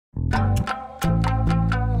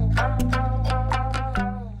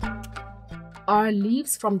Are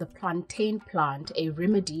leaves from the plantain plant a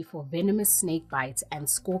remedy for venomous snake bites and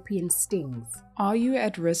scorpion stings? Are you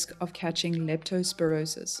at risk of catching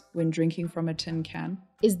leptospirosis when drinking from a tin can?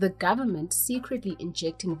 Is the government secretly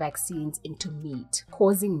injecting vaccines into meat,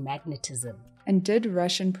 causing magnetism? And did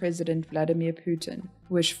Russian President Vladimir Putin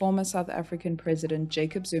wish former South African President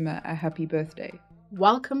Jacob Zuma a happy birthday?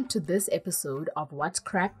 Welcome to this episode of What's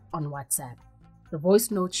Crap on WhatsApp, the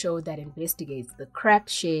voice note show that investigates the crap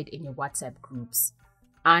shared in your WhatsApp groups.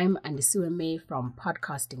 I'm Andisua May from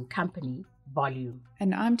podcasting company Volume.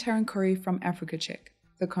 And I'm Taryn Corey from Africa Check,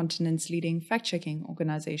 the continent's leading fact-checking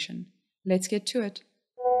organization. Let's get to it.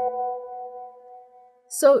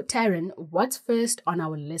 So, Taryn, what's first on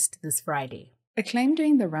our list this Friday? A claim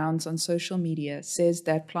doing the rounds on social media says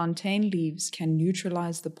that plantain leaves can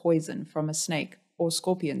neutralize the poison from a snake or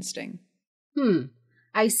scorpion sting.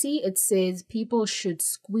 I see it says people should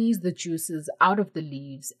squeeze the juices out of the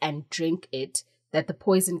leaves and drink it, that the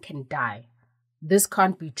poison can die. This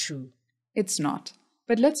can't be true. It's not,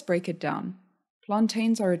 but let's break it down.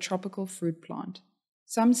 Plantains are a tropical fruit plant.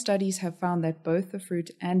 Some studies have found that both the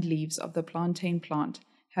fruit and leaves of the plantain plant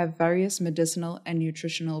have various medicinal and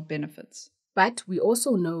nutritional benefits. But we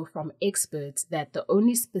also know from experts that the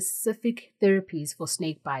only specific therapies for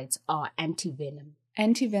snake bites are antivenom.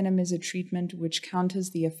 Antivenom is a treatment which counters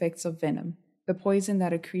the effects of venom, the poison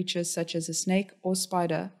that a creature such as a snake or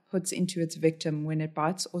spider puts into its victim when it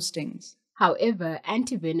bites or stings. However,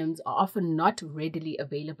 antivenoms are often not readily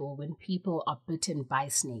available when people are bitten by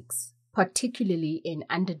snakes, particularly in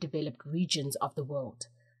underdeveloped regions of the world.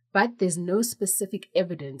 But there's no specific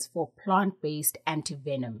evidence for plant-based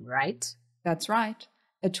antivenom, right? That's right.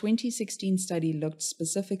 A 2016 study looked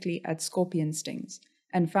specifically at scorpion stings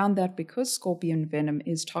and found that because scorpion venom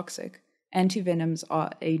is toxic, antivenoms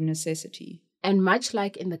are a necessity. And much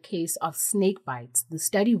like in the case of snake bites, the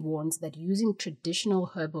study warns that using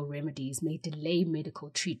traditional herbal remedies may delay medical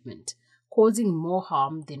treatment, causing more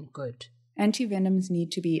harm than good. Antivenoms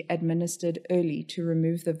need to be administered early to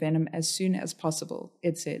remove the venom as soon as possible,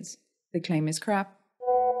 it says. The claim is crap.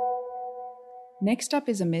 Next up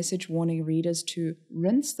is a message warning readers to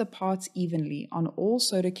rinse the parts evenly on all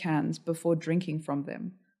soda cans before drinking from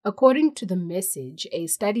them. According to the message, a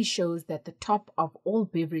study shows that the top of all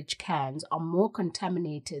beverage cans are more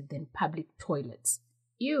contaminated than public toilets.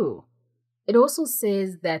 Ew! It also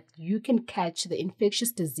says that you can catch the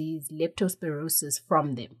infectious disease leptospirosis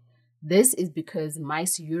from them. This is because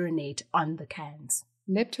mice urinate on the cans.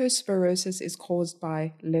 Leptospirosis is caused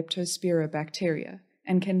by Leptospira bacteria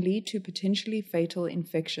and can lead to potentially fatal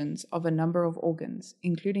infections of a number of organs,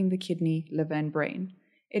 including the kidney, liver, and brain.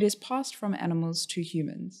 It is passed from animals to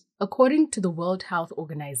humans. According to the World Health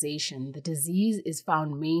Organization, the disease is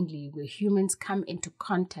found mainly where humans come into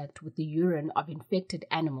contact with the urine of infected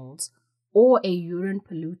animals or a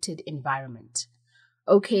urine-polluted environment.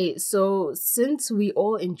 Okay, so since we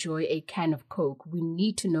all enjoy a can of Coke, we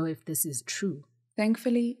need to know if this is true.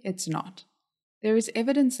 Thankfully, it's not. There is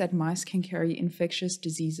evidence that mice can carry infectious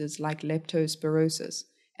diseases like leptospirosis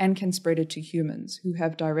and can spread it to humans who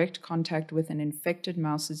have direct contact with an infected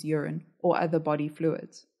mouse's urine or other body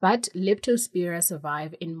fluids. But leptospira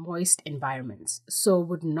survive in moist environments, so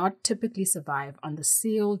would not typically survive on the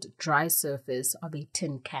sealed, dry surface of a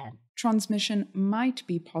tin can. Transmission might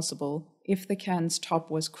be possible if the can's top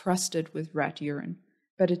was crusted with rat urine,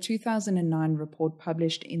 but a 2009 report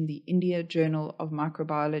published in the India Journal of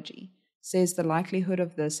Microbiology says the likelihood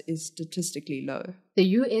of this is statistically low. The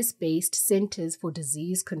US-based Centers for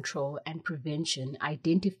Disease Control and Prevention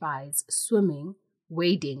identifies swimming,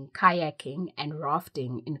 wading, kayaking, and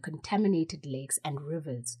rafting in contaminated lakes and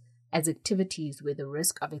rivers as activities where the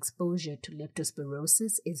risk of exposure to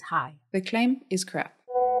leptospirosis is high. The claim is crap.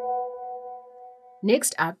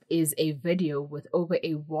 Next up is a video with over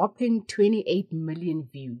a whopping 28 million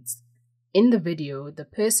views. In the video, the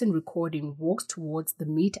person recording walks towards the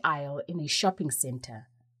meat aisle in a shopping center.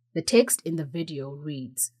 The text in the video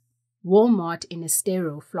reads, Walmart in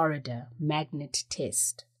Estero, Florida, magnet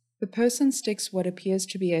test. The person sticks what appears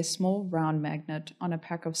to be a small round magnet on a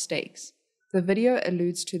pack of steaks. The video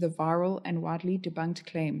alludes to the viral and widely debunked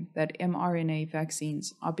claim that mRNA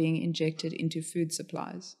vaccines are being injected into food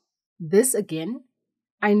supplies. This again?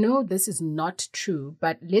 I know this is not true,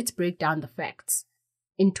 but let's break down the facts.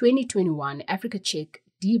 In 2021, Africa Check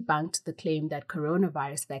debunked the claim that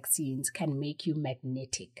coronavirus vaccines can make you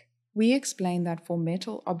magnetic. We explained that for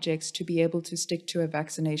metal objects to be able to stick to a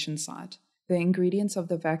vaccination site, the ingredients of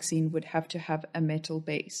the vaccine would have to have a metal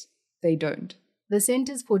base. They don't. The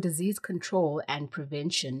Centers for Disease Control and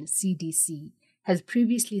Prevention, CDC, has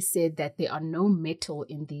previously said that there are no metal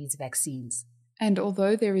in these vaccines. And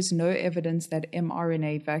although there is no evidence that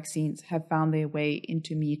mRNA vaccines have found their way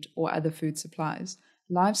into meat or other food supplies,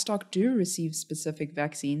 livestock do receive specific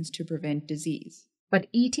vaccines to prevent disease. But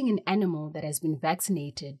eating an animal that has been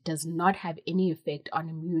vaccinated does not have any effect on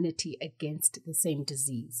immunity against the same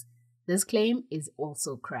disease. This claim is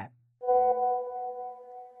also crap.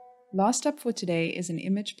 Last up for today is an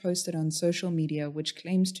image posted on social media which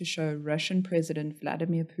claims to show Russian President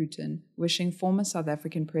Vladimir Putin wishing former South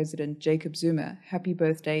African President Jacob Zuma happy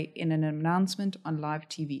birthday in an announcement on live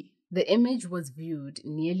TV. The image was viewed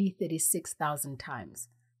nearly 36,000 times,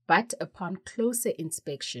 but upon closer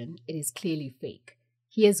inspection, it is clearly fake.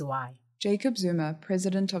 Here's why. Jacob Zuma,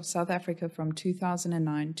 President of South Africa from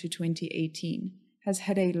 2009 to 2018, has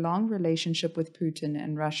had a long relationship with Putin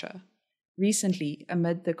and Russia. Recently,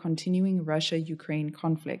 amid the continuing Russia-Ukraine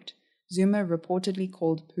conflict, Zuma reportedly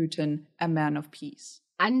called Putin a man of peace.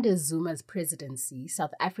 Under Zuma's presidency,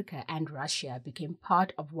 South Africa and Russia became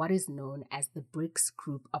part of what is known as the BRICS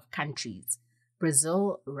group of countries: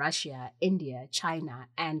 Brazil, Russia, India, China,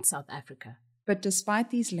 and South Africa. But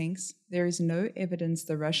despite these links, there is no evidence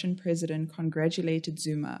the Russian president congratulated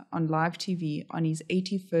Zuma on live TV on his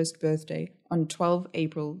 81st birthday on 12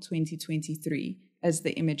 April 2023, as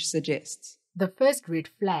the image suggests. The first red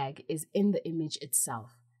flag is in the image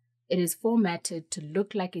itself. It is formatted to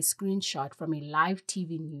look like a screenshot from a live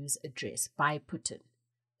TV news address by Putin.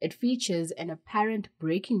 It features an apparent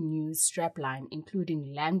breaking news strapline,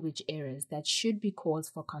 including language errors that should be cause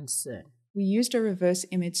for concern. We used a reverse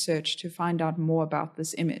image search to find out more about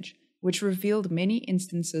this image, which revealed many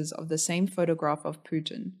instances of the same photograph of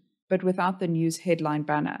Putin, but without the news headline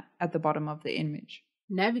banner at the bottom of the image.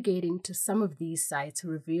 Navigating to some of these sites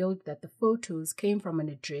revealed that the photos came from an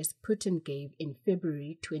address Putin gave in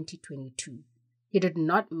February 2022. He did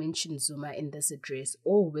not mention Zuma in this address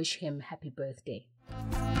or wish him happy birthday.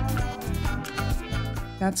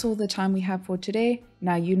 That's all the time we have for today.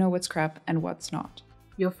 Now you know what's crap and what's not.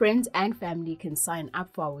 Your friends and family can sign up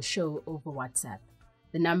for our show over WhatsApp.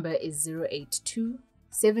 The number is 082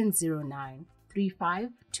 709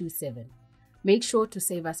 3527. Make sure to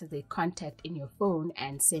save us as a contact in your phone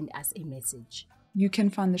and send us a message. You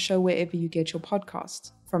can find the show wherever you get your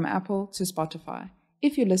podcasts, from Apple to Spotify.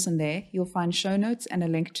 If you listen there, you'll find show notes and a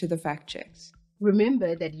link to the fact checks.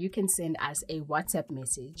 Remember that you can send us a WhatsApp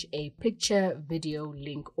message, a picture, video,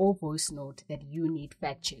 link, or voice note that you need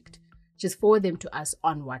fact-checked. Just forward them to us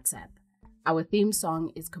on WhatsApp. Our theme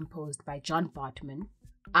song is composed by John Bartman.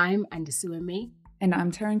 I'm Andisua May. And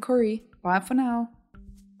I'm Taryn Corey. Bye for now.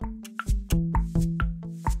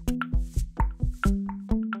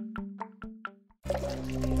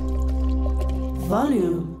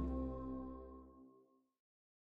 Volume.